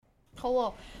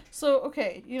Hello. So,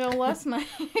 okay, last night,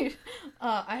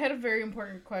 I had a very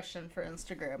important question for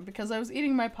Instagram because I was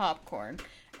eating my popcorn,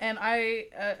 and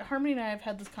Harmony and I have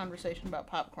had this conversation about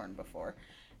popcorn before,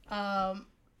 and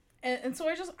so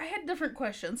I had different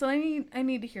questions, and I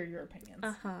need to hear your opinions.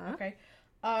 Okay.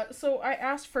 So I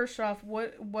asked first off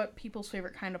what people's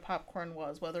favorite kind of popcorn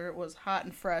was, whether it was hot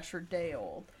and fresh or day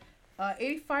old.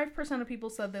 85% of people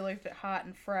said they liked it hot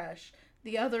and fresh.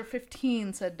 The other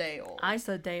 15 said day old. I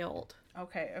said day old.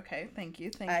 Okay. Thank you.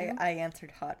 I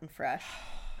answered hot and fresh.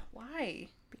 Why?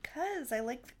 Because I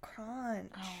like the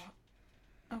crunch. Oh.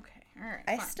 Okay. All right.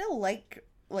 I still like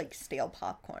stale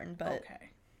popcorn, but... Okay.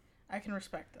 I can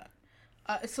respect that.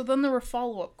 So then there were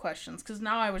follow-up questions, because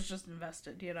now I was just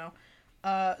invested,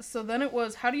 So then it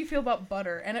was, how do you feel about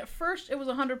butter? And at first it was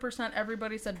 100%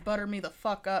 everybody said, butter me the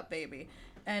fuck up, baby.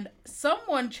 And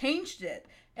someone changed it.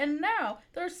 And now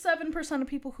there's 7% of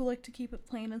people who like to keep it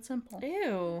plain and simple.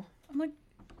 Ew. I'm like,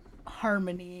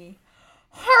 Harmony.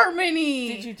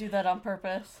 Did you do that on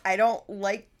purpose? I don't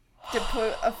like to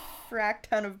put a frack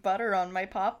ton of butter on my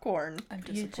popcorn. I'm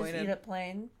disappointed. You just eat it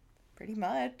plain? Pretty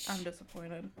much. I'm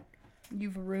disappointed.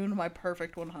 You've ruined my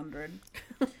perfect 100.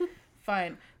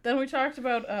 Fine. Then we talked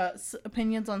about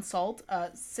opinions on salt.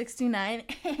 69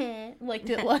 liked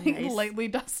it Nice. lightly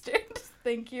dusted.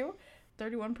 Thank you.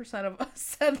 31% of us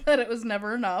said that it was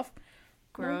never enough.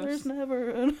 Gross. No, there's never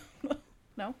enough.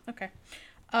 No? Okay.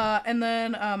 And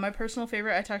then my personal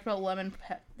favorite, I talked about lemon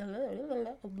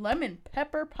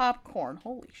pepper popcorn.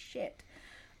 Holy shit.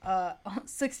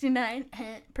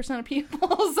 69% of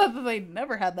people said that they'd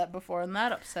never had that before, and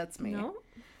that upsets me. No? What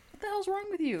the hell's wrong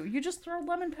with you? You just throw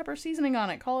lemon pepper seasoning on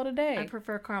it. Call it a day. I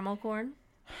prefer caramel corn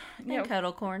Yeah. and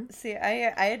kettle corn. See,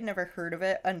 I had never heard of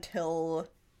it until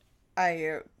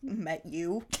I met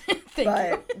you.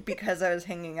 Thank you. Because I was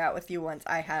hanging out with you once,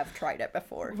 I have tried it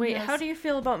before. Wait, Yes. how do you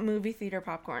feel about movie theater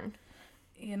popcorn?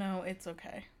 It's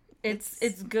okay.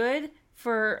 It's good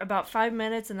for about 5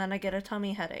 minutes, and then I get a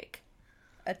tummy headache.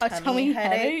 A tummy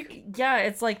headache? Yeah,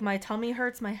 it's like my tummy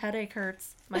hurts, my headache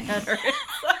hurts, my head hurts.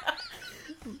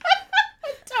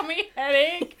 Tummy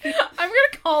headache. I'm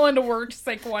gonna call into work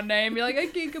sick one day and be like, I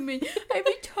can't come in. I have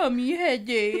a tummy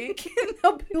headache. And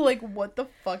they'll be like, what the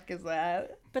fuck is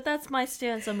that? But that's my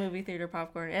stance on movie theater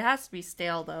popcorn. It has to be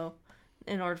stale, though,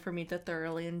 in order for me to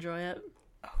thoroughly enjoy it.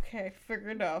 Okay, fair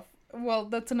enough. Well,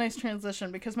 that's a nice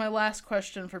transition because my last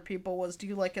question for people was, do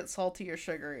you like it salty or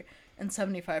sugary? And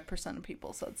 75% of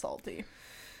people said salty.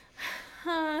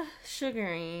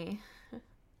 Sugary.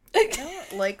 I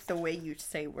don't like the way you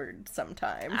say words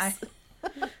sometimes.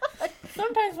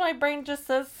 Sometimes my brain just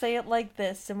says, say it like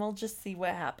this, and we'll just see what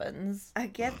happens. I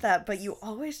get that, but you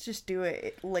always just do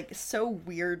it, so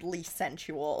weirdly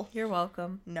sensual. You're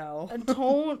welcome. No.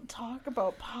 Don't talk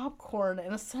about popcorn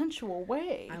in a sensual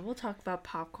way. I will talk about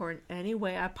popcorn any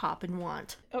way I pop and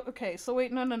want. Okay, so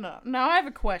wait, no. Now I have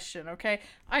a question, okay?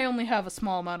 I only have a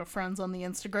small amount of friends on the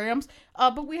Instagrams,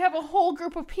 but we have a whole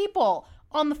group of people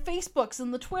on the Facebooks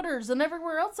and the Twitters and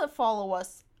everywhere else that follow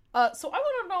us. So I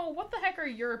want to know, what the heck are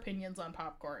your opinions on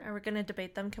popcorn? Are we gonna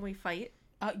debate them? Can we fight?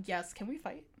 Yes, can we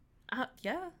fight?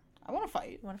 Yeah. I want to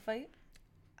fight. Want to fight?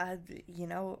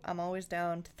 I'm always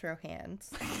down to throw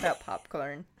hands about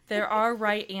popcorn. There are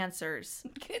right answers.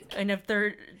 And if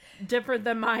they're different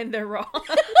than mine, they're wrong.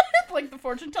 Like the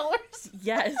fortune tellers?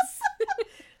 Yes.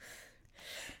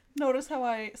 Notice how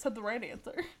I said the right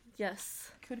answer.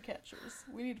 Yes. Good catchers.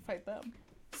 We need to fight them.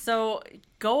 So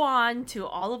go on to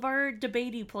all of our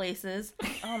debatey places.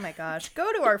 Oh my gosh.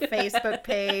 Go to our Facebook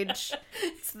page.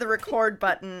 It's the record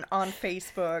button on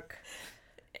Facebook.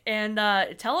 And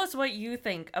tell us what you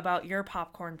think about your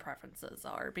popcorn preferences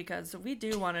are, because we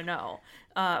do want to know.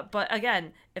 But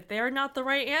again, if they're not the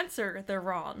right answer, they're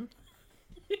wrong.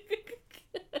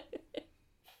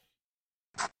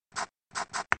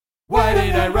 Why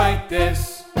did I write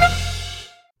this?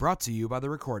 Brought to you by the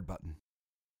record button.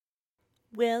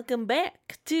 Welcome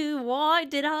back to Why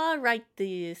Did I Write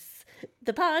This?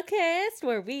 The podcast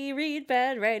where we read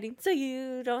bad writing so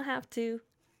you don't have to.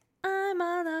 I'm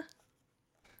Anna.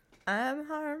 I'm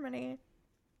Harmony.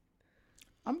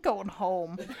 I'm going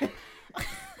home.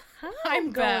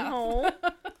 I'm going Beth. home.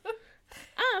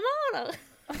 I'm Anna.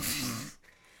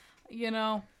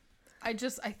 I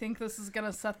think this is going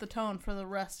to set the tone for the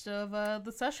rest of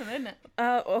the session, isn't it?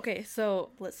 Okay,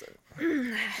 so listen.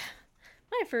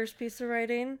 My first piece of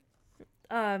writing.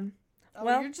 Well,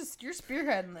 you're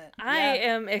spearheading it. I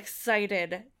am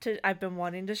excited I've been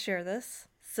wanting to share this.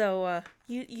 So,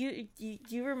 you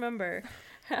remember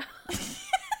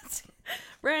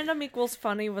Random equals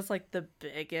funny was like the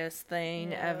biggest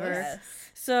thing ever. Yes.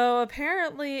 So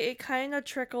apparently it kind of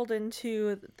trickled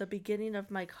into the beginning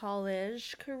of my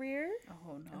college career.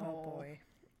 Oh no. Oh boy.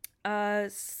 I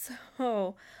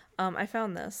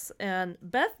found this, and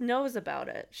Beth knows about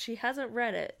it. She hasn't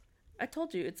read it. I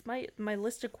told you, it's my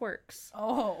list of quirks.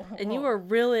 Oh. And you were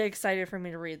really excited for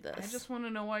me to read this. I just want to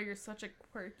know why you're such a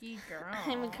quirky girl.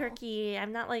 I'm a quirky.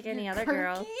 I'm not like any You're other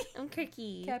girl. quirky? I'm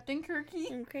quirky. Captain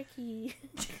Kirky. I'm quirky.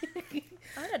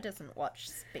 Anna doesn't watch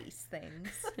space things.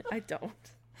 I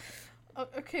don't.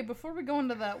 Okay, before we go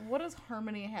into that, what does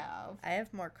Harmony have? I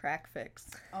have more crack fix.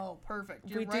 Oh, perfect.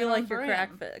 You're We right do on like your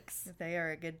brand. crack fix. They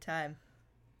are a good time.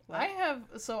 I've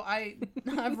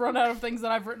run out of things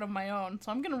that I've written of my own,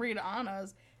 so I'm gonna read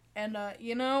Anna's. And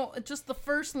just the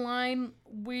first line,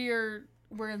 we're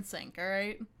in sync. All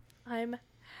right. I'm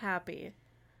happy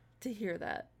to hear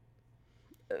that.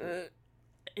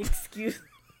 Excuse.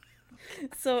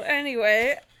 So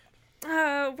anyway,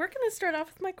 we're gonna start off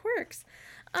with my quirks.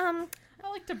 I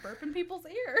like to burp in people's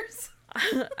ears.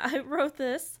 I wrote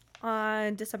this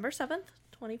on December 7th,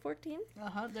 2014.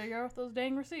 There you are with those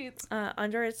dang receipts.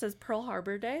 Under it says Pearl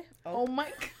Harbor Day, Oh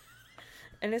my.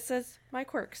 and it says my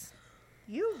quirks.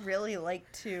 You really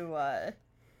like to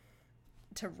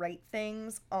write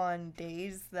things on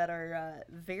days that are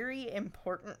very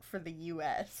important for the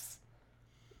U.S.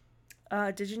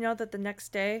 Did you know that the next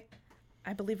day,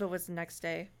 I believe it was the next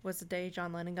day, was the day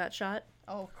John Lennon got shot?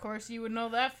 Oh, of course you would know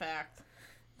that fact.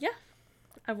 Yeah,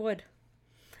 I would.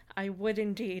 I would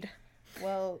indeed.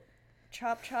 Well,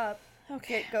 chop chop.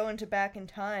 Okay. Get going to Back in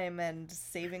Time and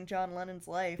saving John Lennon's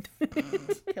life.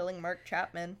 Killing Mark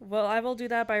Chapman. Well, I will do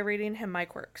that by reading him my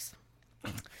quirks.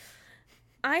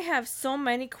 I have so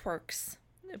many quirks,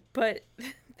 but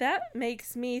that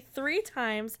makes me 3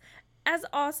 times as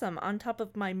awesome on top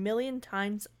of my 1,000,000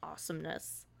 times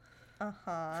awesomeness.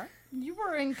 Uh-huh. You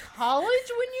were in college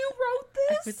when you wrote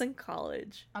I this? was in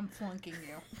college. I'm flunking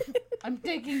you. I'm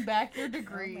taking back your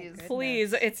degrees. goodness.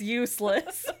 Please, it's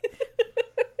useless.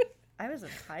 I was in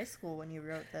high school when you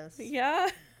wrote this. Yeah.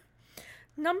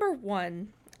 Number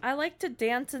 1. I like to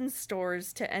dance in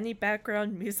stores to any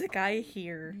background music I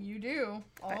hear. You do.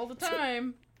 All the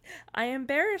time. I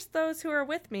embarrass those who are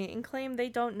with me and claim they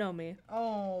don't know me.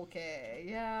 Okay,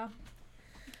 yeah.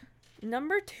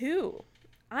 Number 2.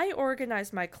 I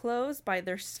organize my clothes by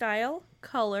their style,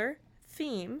 color,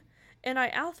 theme, and I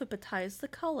alphabetize the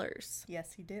colors.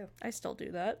 Yes, you do. I still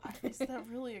do that. Is that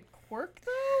really a quirk,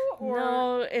 though? Or...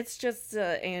 No, it's just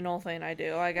an anal thing I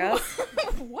do, I guess.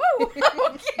 Whoa,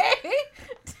 okay.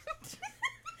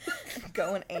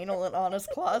 Going anal in Anna's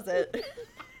closet.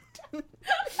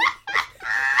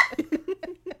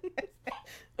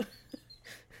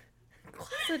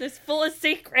 Closet is full of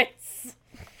secrets.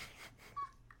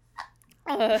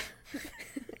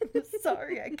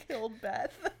 Sorry, I killed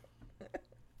Beth.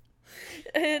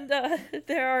 And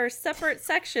there are separate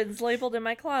sections labeled in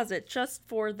my closet just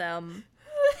for them.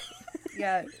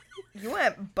 Yeah, you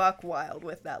went buck wild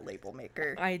with that label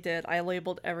maker. I did. I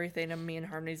labeled everything in me and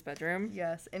Harmony's bedroom.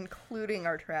 Yes, including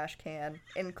our trash can,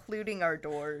 including our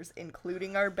doors,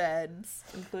 including our beds.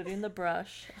 Including the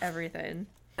brush, everything.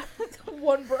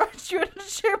 One brush you had to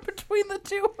share between the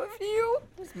two of you.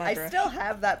 It's my I brush. still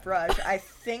have that brush. I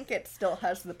think it still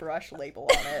has the brush label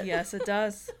on it. Yes, it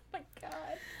does. Oh my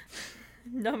god.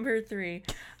 Number 3.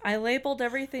 I labeled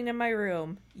everything in my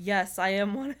room. Yes, I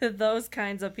am one of those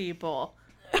kinds of people.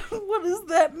 What does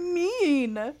that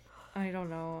mean? I don't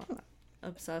know.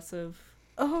 Obsessive.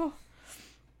 Oh.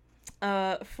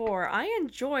 4. I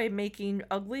enjoy making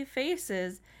ugly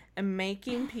faces and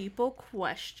making people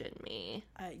question me.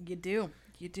 You do.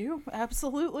 You do.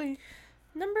 Absolutely.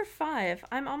 Number 5.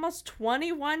 I'm almost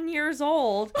 21 years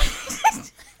old.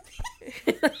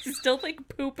 I still think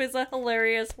poop is a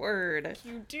hilarious word.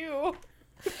 You do.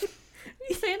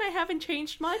 You saying I haven't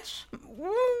changed much?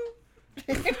 What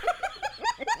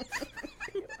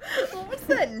was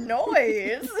that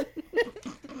noise?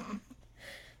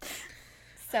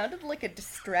 Sounded like a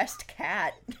distressed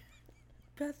cat.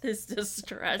 Beth is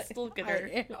distressed. Look at her.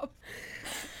 I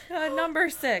am. Number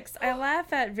 6. I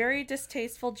laugh at very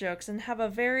distasteful jokes and have a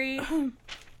very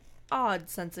odd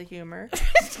sense of humor.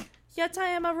 Yet I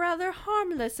am a rather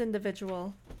harmless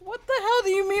individual. What the hell do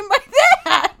you mean by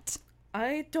that?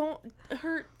 I don't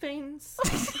hurt things.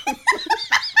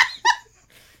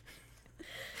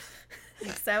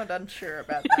 You sound unsure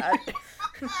about that.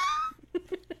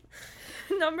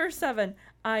 Number 7.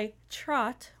 I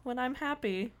trot when I'm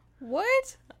happy.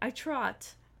 What? I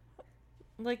trot.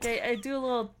 Like I do a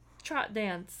little trot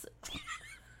dance.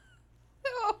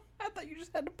 Oh, I thought thought you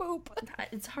just had to poop.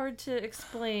 It's hard to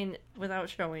explain without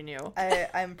showing you.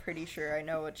 I'm pretty sure I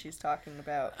know what she's talking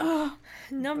about.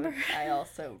 Number... But I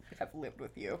also have lived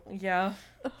with you. Yeah.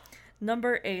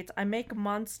 Number 8. I make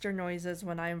monster noises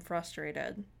when I am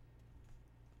frustrated.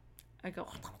 I go...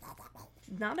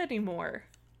 Not anymore.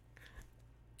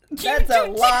 That's a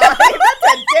lie.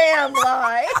 That's a damn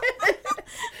lie.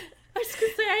 I was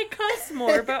gonna say I cuss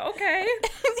more, but okay.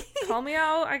 Call me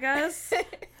out, I guess.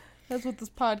 That's what this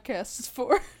podcast is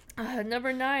for.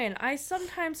 Number 9. I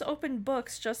sometimes open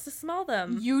books just to smell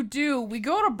them. You do. We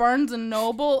go to Barnes and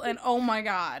Noble, and oh my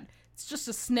god, it's just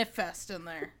a sniff fest in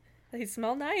there. They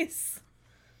smell nice.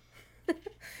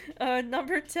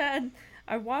 Number 10.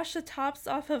 I wash the tops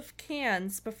off of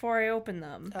cans before I open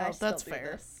them. Oh, that's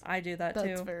fair. I do that too.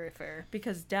 That's very fair.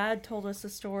 Because Dad told us a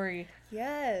story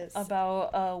Yes.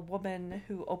 about a woman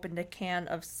who opened a can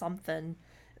of something.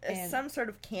 And some sort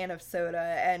of can of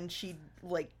soda, and she,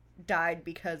 died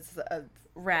because of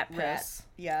rat piss. rat.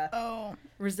 Yeah. Oh,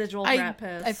 Residual rat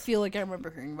piss. I feel like I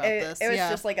remember hearing about this. It was yeah.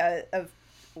 just like a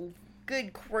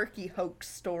good quirky hoax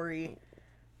story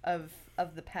of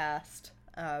the past.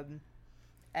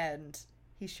 And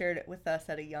he shared it with us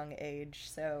at a young age,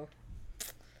 so...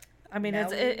 I mean, Now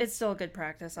it's still a good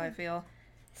practice, I feel.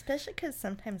 Especially because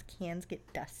sometimes cans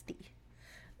get dusty.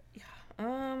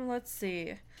 Let's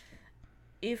see.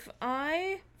 If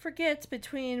I forget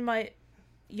between my...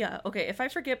 Yeah, okay, if I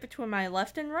forget between my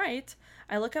left and right,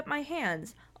 I look at my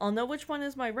hands. I'll know which one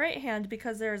is my right hand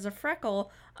because there is a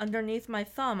freckle underneath my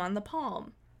thumb on the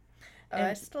palm.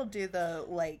 I still do the,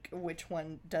 which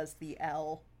one does the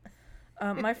L.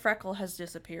 My freckle has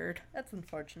disappeared. That's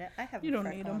unfortunate. I have You a don't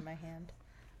freckle need 'em. on my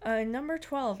hand. Number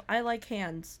 12, I like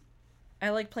hands. I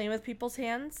like playing with people's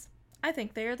hands. I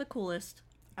think they are the coolest.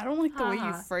 I don't like the way you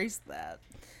Haha. phrased that.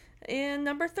 And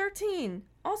number 13,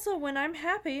 also when I'm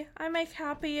happy, I make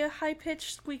happy,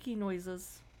 high-pitched squeaky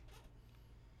noises.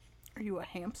 Are you a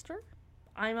hamster?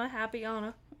 I'm a happy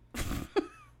Anna.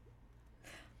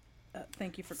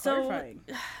 Thank you for So- clarifying.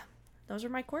 Those are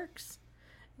my quirks.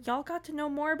 Y'all got to know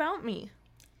more about me.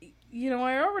 You know,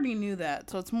 I already knew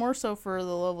that, so it's more so for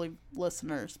the lovely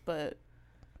listeners, but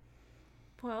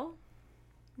Well,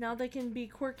 now they can be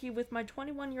quirky with my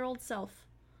 21-year-old self.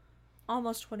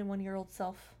 Almost 21-year-old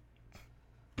self.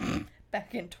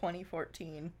 Back in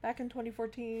 2014. Back in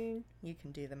 2014. You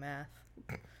can do the math.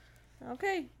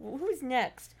 Okay, well, who's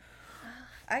next?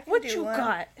 I can What do you one.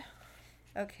 got?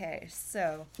 Okay,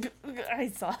 so... I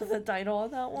saw the title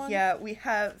on that one. Yeah, we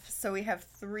have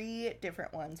 3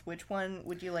 different ones. Which one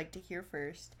would you like to hear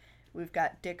first? We've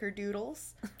got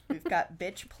Dickerdoodles, we've got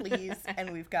Bitch Please,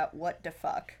 and we've got What the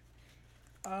Fuck.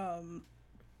 I'm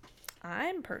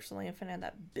personally a fan of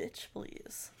that bitch,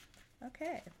 please.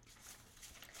 Okay.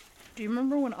 do you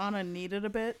remember when Anna needed a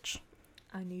bitch?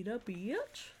 I need a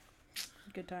bitch.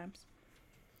 Good times.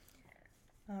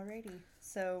 Alrighty.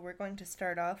 So we're going to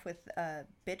start off with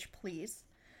Bitch Please,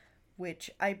 which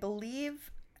I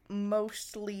believe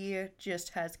mostly just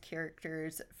has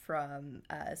characters from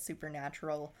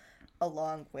Supernatural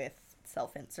along with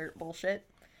self-insert bullshit.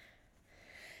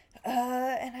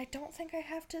 And I don't think I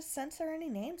have to censor any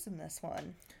names in this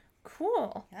one.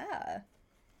 Cool. Yeah.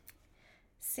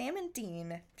 Sam and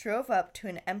Dean drove up to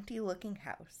an empty-looking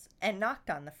house and knocked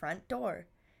on the front door.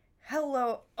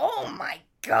 "Hello." "Oh my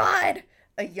god,"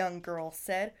 a young girl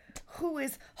said. "Who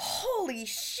is... Holy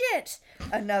shit,"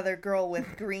 another girl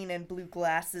with green and blue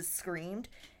glasses screamed.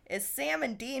 "It's Sam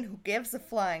and Dean. Who gives a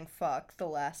flying fuck," the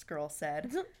last girl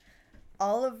said.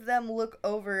 All of them look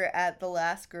over at the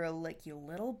last girl like, "You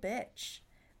little bitch."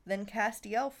 Then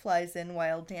Castiel flies in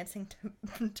while dancing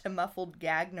to muffled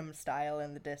Gangnam Style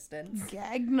in the distance.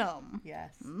 Gagnum.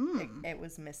 Yes, it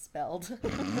was misspelled.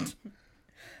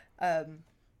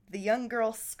 The young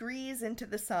girl screes into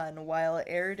the sun while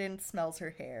Eridan smells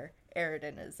her hair.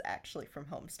 Eridan is actually from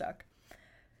Homestuck.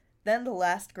 Then the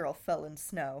last girl fell in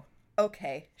snow.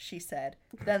 "Okay," she said.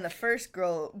 Then the first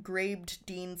girl grabbed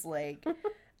Dean's leg,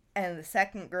 and the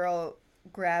second girl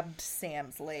grabbed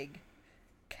Sam's leg.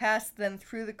 Cass then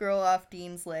threw the girl off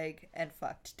Dean's leg and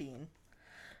fucked Dean.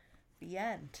 The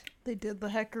end. They did the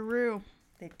heckaroo.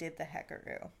 They did the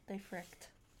heckaroo. They fricked.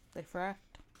 They fracked.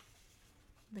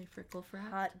 They frickle frack.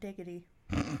 Hot diggity.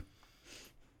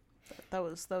 That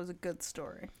was a good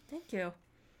story. Thank you.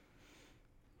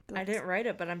 Good. I didn't write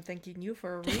it, but I'm thanking you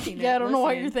for reading it. Yeah, I don't know why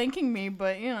listening. you're thanking me,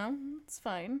 but it's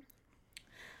fine.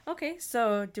 Okay,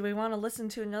 so do we want to listen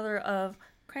to another of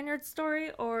Crynard's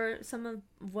story or some of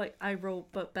what I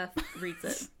wrote but Beth reads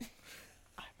it?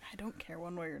 I don't care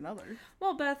one way or another.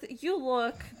 Well, Beth, you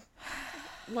look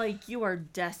like you are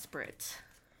desperate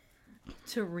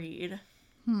to read.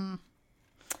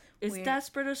 Is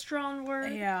desperate a strong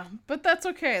word? Yeah, but that's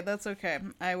okay. That's okay.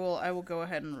 I will go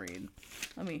ahead and read.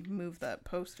 Let me move that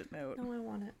Post-it note. No, I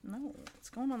want it. No, it's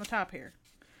going on the top here.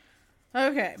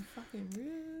 Okay. Fucking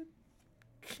rude.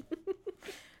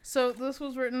 So this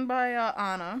was written by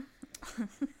Anna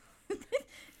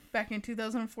back in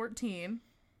 2014.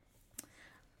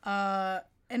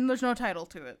 And there's no title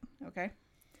to it, okay?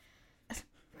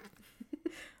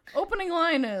 Opening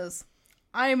line is,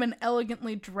 I am an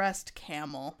elegantly dressed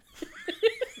camel.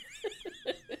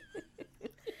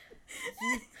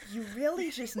 You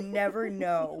really just never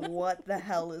know what the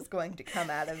hell is going to come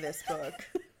out of this book.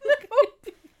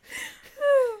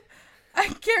 I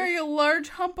carry a large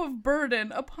hump of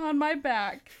burden upon my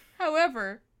back.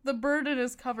 However, the burden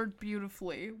is covered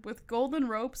beautifully with golden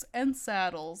ropes and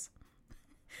saddles.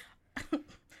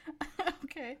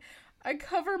 Okay. I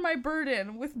cover my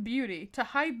burden with beauty to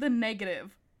hide the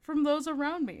negative from those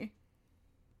around me.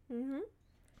 Mm-hmm.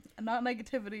 Not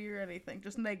negativity or anything,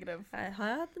 just negative. I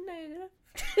had the negative.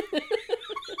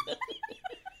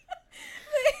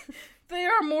 They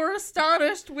are more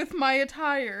astonished with my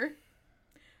attire.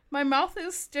 My mouth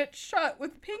is stitched shut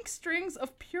with pink strings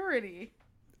of purity.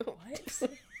 What?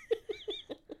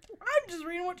 I'm just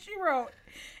reading what she wrote.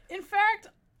 In fact,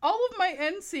 all of my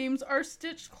end seams are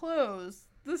stitched closed.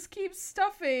 This keeps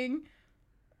stuffing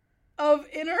of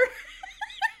inner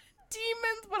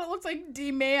demons, but it looks like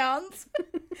demons,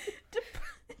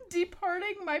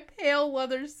 departing my pale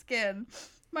leather skin.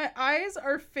 My eyes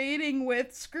are fading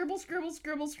with scribble, scribble,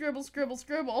 scribble, scribble, scribble,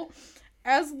 scribble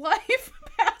as life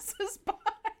passes by.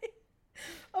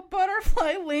 A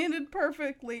butterfly landed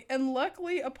perfectly and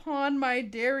luckily upon my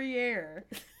derriere.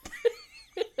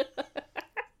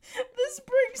 This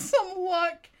brings some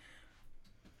luck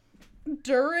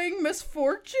during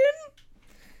misfortune?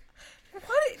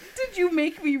 What did you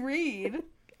make me read?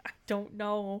 I don't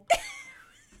know.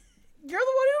 You're the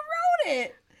one who wrote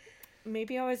it.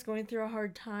 Maybe I was going through a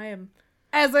hard time.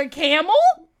 As a camel?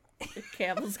 The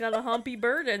camel's got a humpy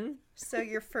burden. So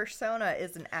your persona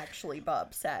isn't actually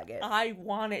Bob Saget. I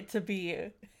want it to be.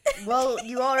 Well,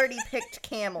 you already picked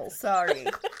camel, sorry.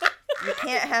 You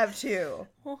can't have two.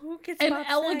 Well, who gets An Bob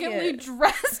elegantly Saget?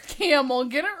 dressed camel.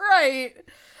 Get it right.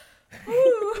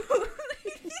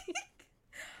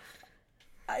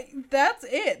 That's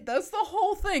it. That's the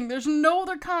whole thing. There's no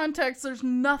other context. There's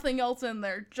nothing else in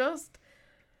there. Just,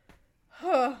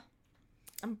 I'm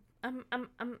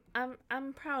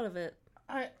proud of it.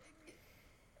 I.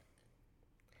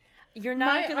 You're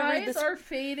not gonna My read eyes this. are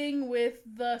fading with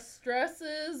the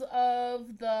stresses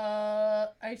of the.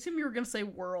 I assume you were gonna say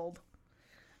world,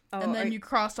 and then you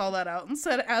crossed all that out and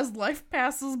said, "As life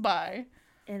passes by."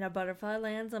 And a butterfly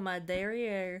lands on my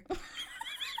derriere.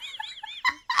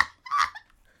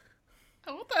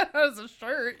 I want that as a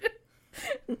shirt.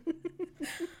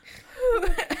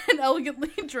 An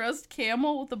elegantly dressed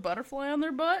camel with a butterfly on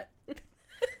their butt.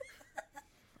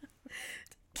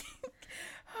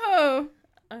 Oh.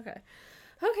 Okay,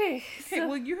 Okay, so,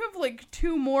 well, you have like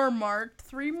 2 more marked,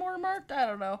 3 more marked? I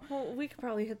don't know. well, we could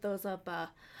probably hit those up on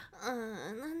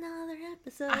another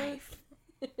episode.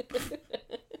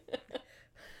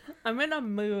 I'm in a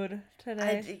mood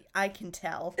today. I can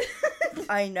tell.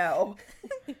 I know.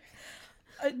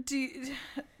 Do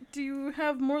you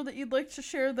have more that you'd like to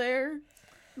share there,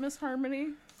 Miss Harmony?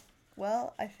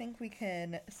 Well, I think we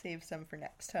can save some for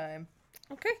next time.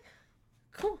 Okay,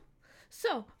 cool.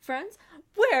 So, friends,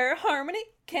 where Harmony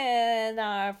can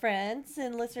our friends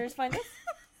and listeners find us?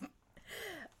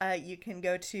 You can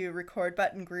go to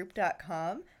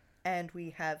recordbuttongroup.com, and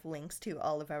we have links to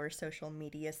all of our social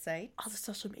media sites. All the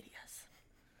social medias.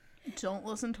 Don't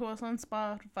listen to us on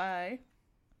Spotify.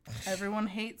 Everyone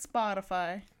hates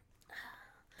Spotify.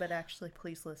 But actually,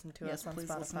 please listen to us on please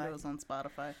Spotify. listen to us on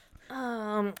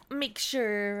Spotify. Make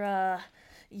sure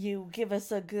you give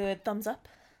us a good thumbs up,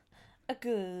 a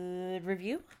good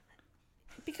review,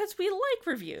 because we like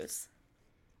reviews.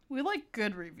 We like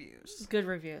good reviews. Good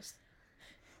reviews.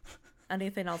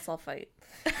 Anything else, I'll fight.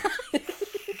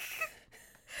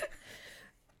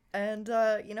 And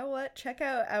you know what? Check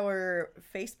out our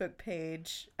Facebook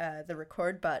page, the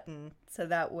Record Button, so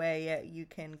that way you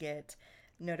can get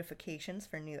notifications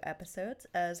for new episodes,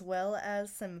 as well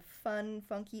as some fun,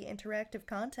 funky, interactive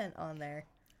content on there.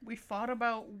 We fought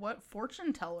about what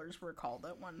fortune tellers were called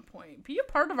at one point. Be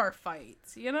a part of our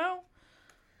fights, you know?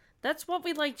 That's what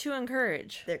we like to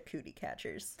encourage. They're cootie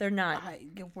catchers. They're not.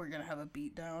 We're gonna have a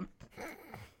beatdown.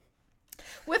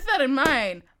 With that in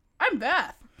mind, I'm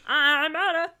Beth. I'm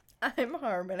Anna. I'm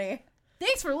Harmony.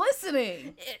 Thanks for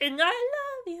listening. And I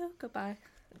love you. Goodbye.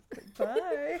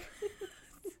 Bye.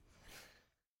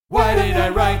 Why did I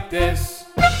write this?